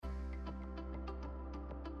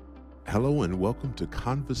Hello and welcome to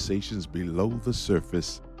Conversations Below the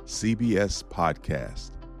Surface CBS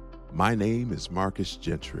podcast. My name is Marcus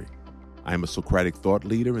Gentry. I am a Socratic thought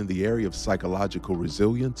leader in the area of psychological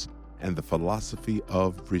resilience and the philosophy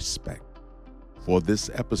of respect. For this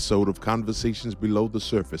episode of Conversations Below the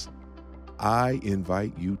Surface, I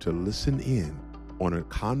invite you to listen in on a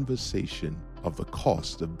conversation of the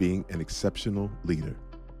cost of being an exceptional leader.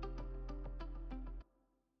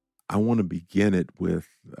 I want to begin it with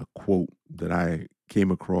a quote that I came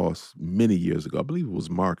across many years ago. I believe it was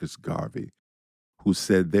Marcus Garvey, who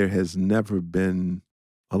said, "There has never been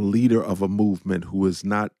a leader of a movement who has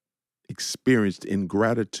not experienced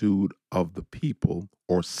ingratitude of the people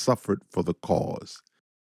or suffered for the cause."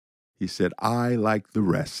 He said, "I, like the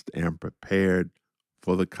rest, am prepared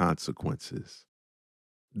for the consequences."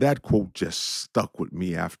 That quote just stuck with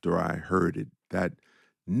me after I heard it. That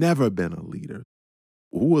never been a leader.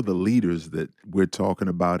 Who are the leaders that we're talking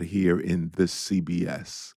about here in this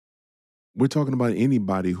CBS? We're talking about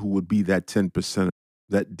anybody who would be that 10%,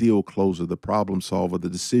 that deal closer, the problem solver, the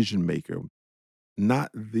decision maker,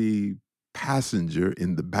 not the passenger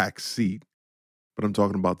in the back seat, but I'm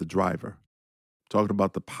talking about the driver. I'm talking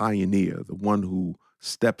about the pioneer, the one who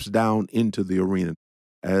steps down into the arena,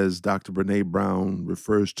 as Dr. Brene Brown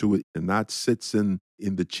refers to it, and not sits in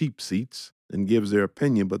the cheap seats and gives their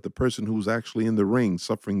opinion, but the person who's actually in the ring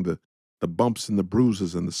suffering the bumps and the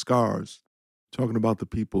bruises and the scars. Talking about the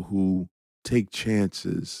people who take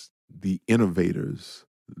chances, the innovators.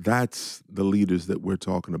 That's the leaders that we're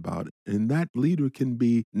talking about. And that leader can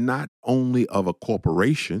be not only of a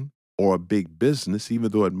corporation or a big business,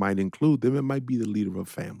 even though it might include them, it might be the leader of a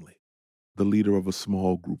family, the leader of a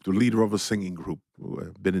small group, the leader of a singing group.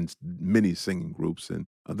 I've been in many singing groups, and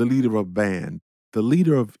the leader of a band, the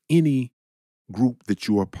leader of any group that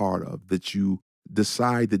you are part of, that you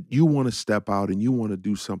decide that you want to step out and you want to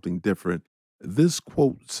do something different. This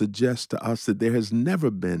quote suggests to us that there has never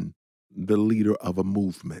been the leader of a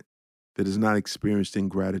movement that has not experienced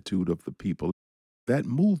ingratitude of the people. That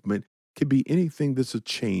movement can be anything that's a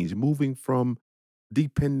change, moving from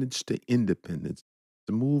dependence to independence,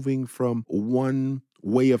 moving from one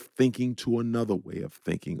way of thinking to another way of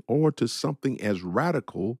thinking, or to something as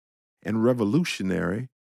radical and revolutionary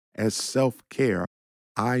as self-care.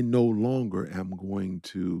 I no longer am going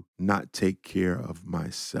to not take care of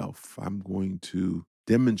myself. I'm going to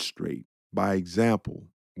demonstrate by example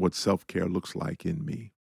what self-care looks like in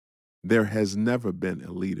me. There has never been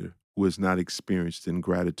a leader who has not experienced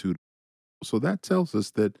ingratitude. So that tells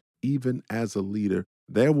us that even as a leader,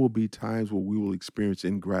 there will be times where we will experience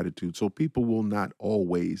ingratitude. So people will not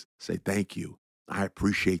always say, "Thank you. I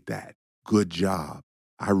appreciate that. Good job.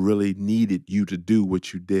 I really needed you to do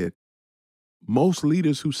what you did." Most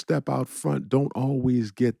leaders who step out front don't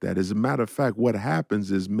always get that. As a matter of fact, what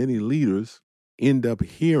happens is many leaders end up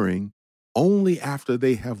hearing only after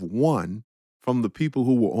they have won from the people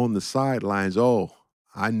who were on the sidelines, "Oh,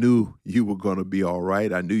 I knew you were going to be all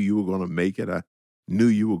right. I knew you were going to make it. I knew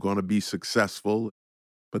you were going to be successful."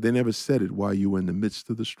 But they never said it while you were in the midst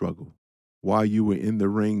of the struggle, while you were in the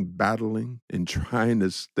ring battling and trying to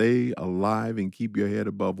stay alive and keep your head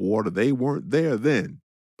above water. They weren't there then.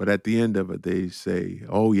 But at the end of it, they say,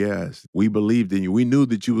 "Oh, yes, we believed in you. We knew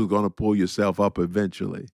that you was going to pull yourself up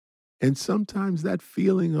eventually." And sometimes that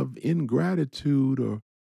feeling of ingratitude or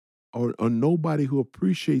nobody who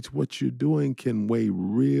appreciates what you're doing can weigh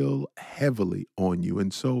real heavily on you.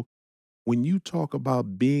 And so when you talk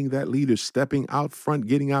about being that leader, stepping out front,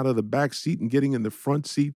 getting out of the back seat and getting in the front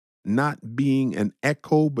seat, not being an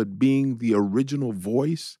echo, but being the original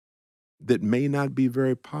voice that may not be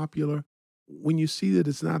very popular, when you see that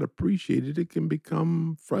it's not appreciated, it can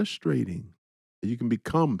become frustrating. You can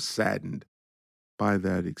become saddened by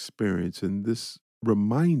that experience. And this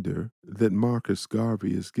reminder that Marcus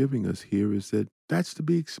Garvey is giving us here is that that's to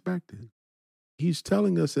be expected. He's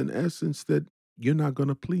telling us, in essence, that you're not going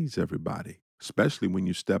to please everybody, especially when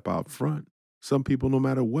you step out front. Some people, no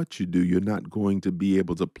matter what you do, you're not going to be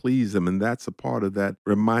able to please them. And that's a part of that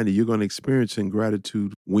reminder. You're going to experience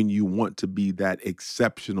ingratitude when you want to be that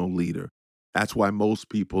exceptional leader. That's why most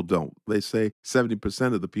people don't. They say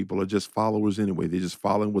 70% of the people are just followers anyway. They're just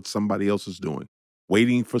following what somebody else is doing,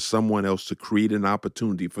 waiting for someone else to create an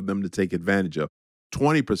opportunity for them to take advantage of.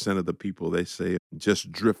 20% of the people, they say,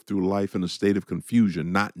 just drift through life in a state of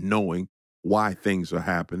confusion, not knowing why things are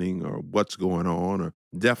happening or what's going on, or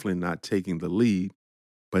definitely not taking the lead.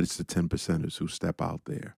 But it's the 10%ers who step out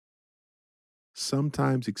there.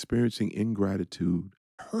 Sometimes experiencing ingratitude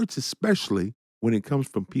hurts, especially when it comes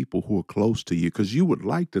from people who are close to you, because you would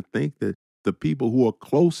like to think that the people who are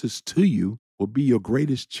closest to you will be your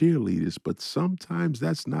greatest cheerleaders, but sometimes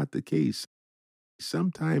that's not the case.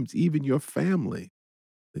 Sometimes even your family,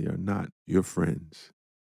 they are not your friends.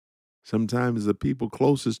 Sometimes the people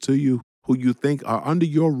closest to you who you think are under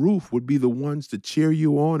your roof would be the ones to cheer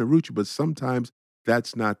you on and root you, but sometimes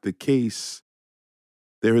that's not the case.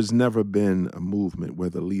 There has never been a movement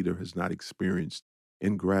where the leader has not experienced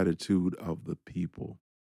ingratitude of the people.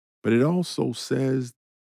 But it also says,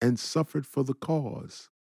 and suffered for the cause.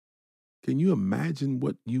 Can you imagine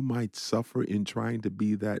what you might suffer in trying to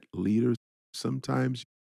be that leader? Sometimes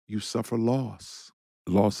you suffer loss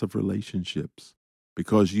of relationships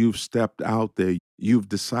because you've stepped out there. You've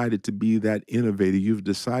decided to be that innovator. You've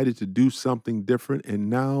decided to do something different. And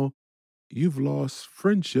now you've lost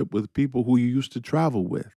friendship with people who you used to travel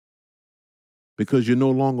with because you're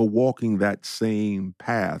no longer walking that same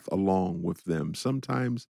path along with them.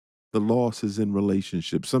 Sometimes the loss is in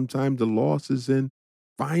relationships. Sometimes the loss is in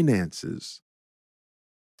finances.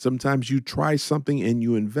 Sometimes you try something and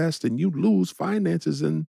you invest and you lose finances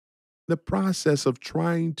in the process of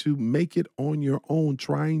trying to make it on your own,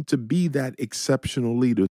 trying to be that exceptional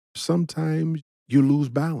leader. Sometimes you lose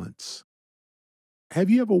balance. Have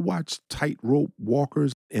you ever watched tightrope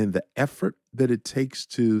walkers and the effort that it takes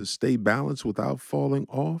to stay balanced without falling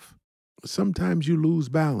off? Sometimes you lose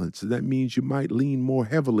balance. That means you might lean more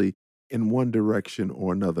heavily in one direction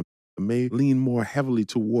or another. You may lean more heavily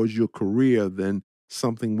towards your career than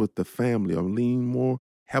something with the family, or lean more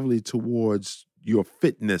heavily towards your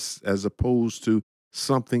fitness as opposed to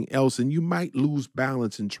something else. And you might lose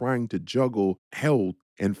balance in trying to juggle health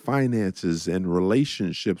and finances and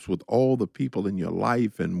relationships with all the people in your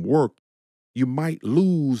life and work. You might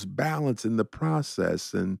lose balance in the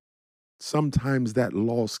process. And sometimes that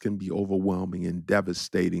loss can be overwhelming and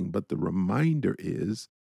devastating, but the reminder is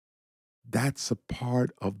that's a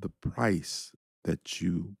part of the price that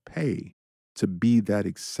you pay to be that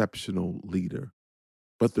exceptional leader.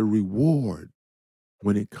 But the reward,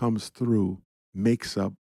 when it comes through, makes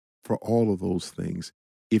up for all of those things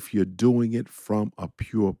if you're doing it from a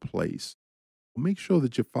pure place. Make sure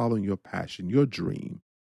that you're following your passion, your dream,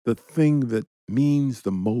 the thing that means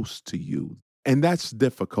the most to you. And that's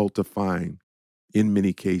difficult to find in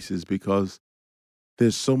many cases because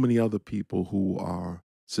there's so many other people who are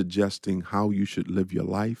suggesting how you should live your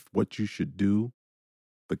life, what you should do,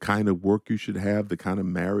 the kind of work you should have, the kind of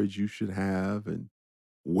marriage you should have, and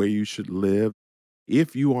where you should live.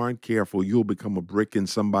 If you aren't careful, you'll become a brick in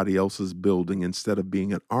somebody else's building instead of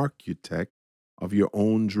being an architect of your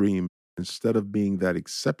own dream, instead of being that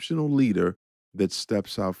exceptional leader that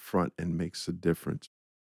steps out front and makes a difference.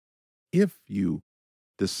 If you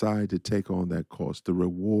decide to take on that course, the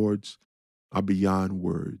rewards are beyond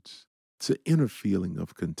words. It's an inner feeling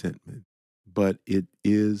of contentment, but it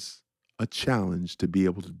is a challenge to be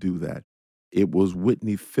able to do that. It was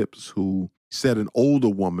Whitney Phipps who said an older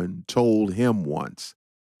woman told him once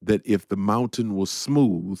that if the mountain was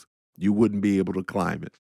smooth, you wouldn't be able to climb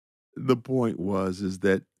it. The point was is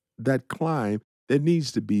that that climb, there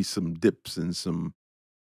needs to be some dips and some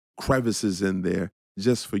crevices in there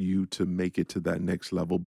just for you to make it to that next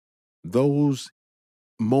level. Those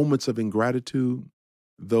moments of ingratitude,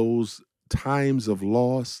 those times of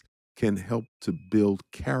loss can help to build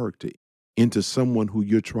character into someone who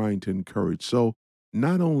you're trying to encourage. So,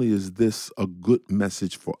 not only is this a good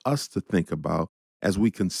message for us to think about as we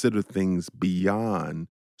consider things beyond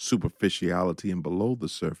superficiality and below the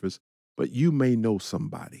surface, but you may know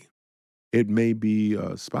somebody. It may be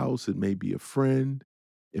a spouse, it may be a friend,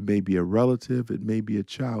 it may be a relative, it may be a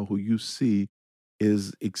child who you see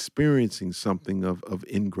is experiencing something of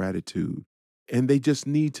ingratitude. And they just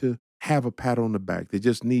need to have a pat on the back. They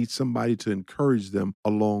just need somebody to encourage them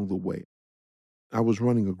along the way. I was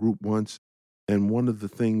running a group once, and one of the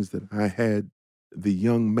things that I had the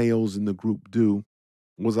young males in the group do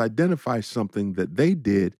was identify something that they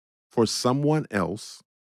did for someone else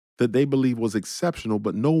that they believe was exceptional,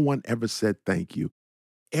 but no one ever said thank you.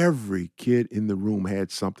 Every kid in the room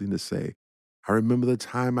had something to say. I remember the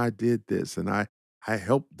time I did this and I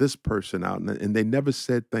helped this person out and they never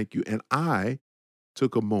said thank you. And I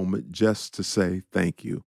took a moment just to say thank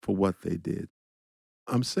you for what they did.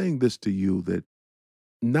 I'm saying this to you that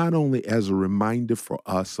not only as a reminder for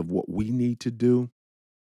us of what we need to do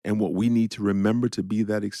and what we need to remember to be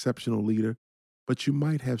that exceptional leader, but you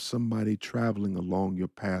might have somebody traveling along your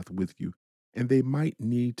path with you, and they might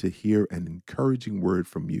need to hear an encouraging word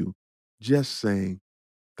from you, just saying,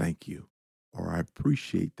 thank you, or I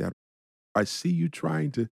appreciate that. I see you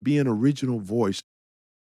trying to be an original voice.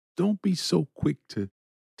 Don't be so quick to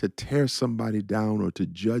tear somebody down or to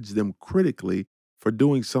judge them critically for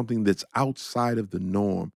doing something that's outside of the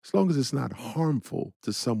norm, as long as it's not harmful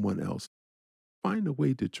to someone else. Find a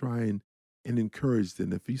way to try and encourage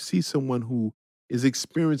them. If you see someone who is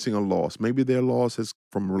experiencing a loss, maybe their loss is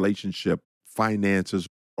from relationship, finances,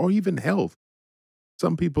 or even health.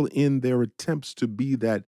 Some people, in their attempts to be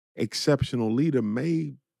that exceptional leader,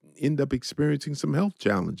 may end up experiencing some health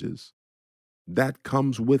challenges. That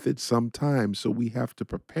comes with it sometimes, so we have to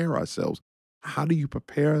prepare ourselves. How do you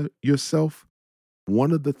prepare yourself?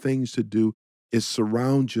 One of the things to do is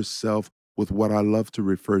surround yourself with what I love to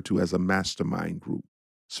refer to as a mastermind group.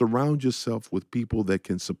 Surround yourself with people that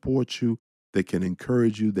can support you, that can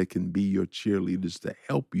encourage you, that can be your cheerleaders to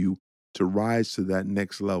help you to rise to that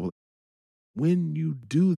next level. When you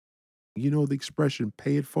do, the expression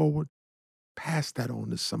pay it forward, pass that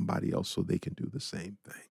on to somebody else so they can do the same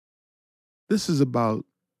thing. This is about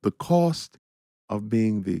the cost of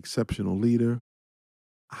being the exceptional leader,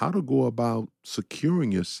 how to go about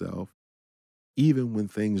securing yourself even when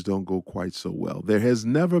things don't go quite so well. There has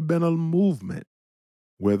never been a movement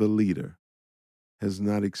where the leader has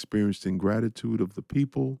not experienced ingratitude of the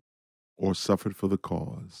people or suffered for the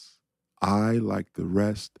cause. I, like the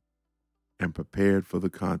rest, am prepared for the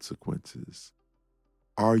consequences.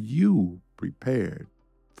 Are you prepared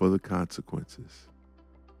for the consequences?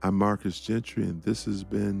 I'm Marcus Gentry, and this has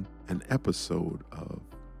been an episode of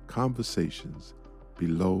Conversations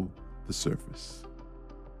Below the Surface.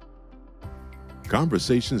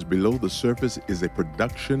 Conversations Below the Surface is a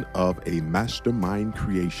production of a Mastermind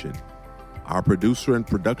Creation. Our producer and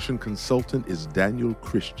production consultant is Daniel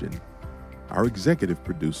Christian. Our executive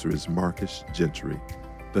producer is Marcus Gentry.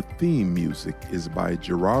 The theme music is by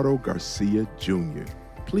Gerardo Garcia Jr.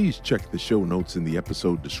 Please check the show notes in the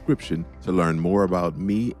episode description to learn more about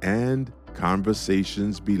me and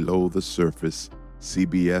Conversations Below the Surface,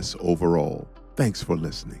 CBS overall. Thanks for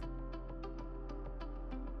listening.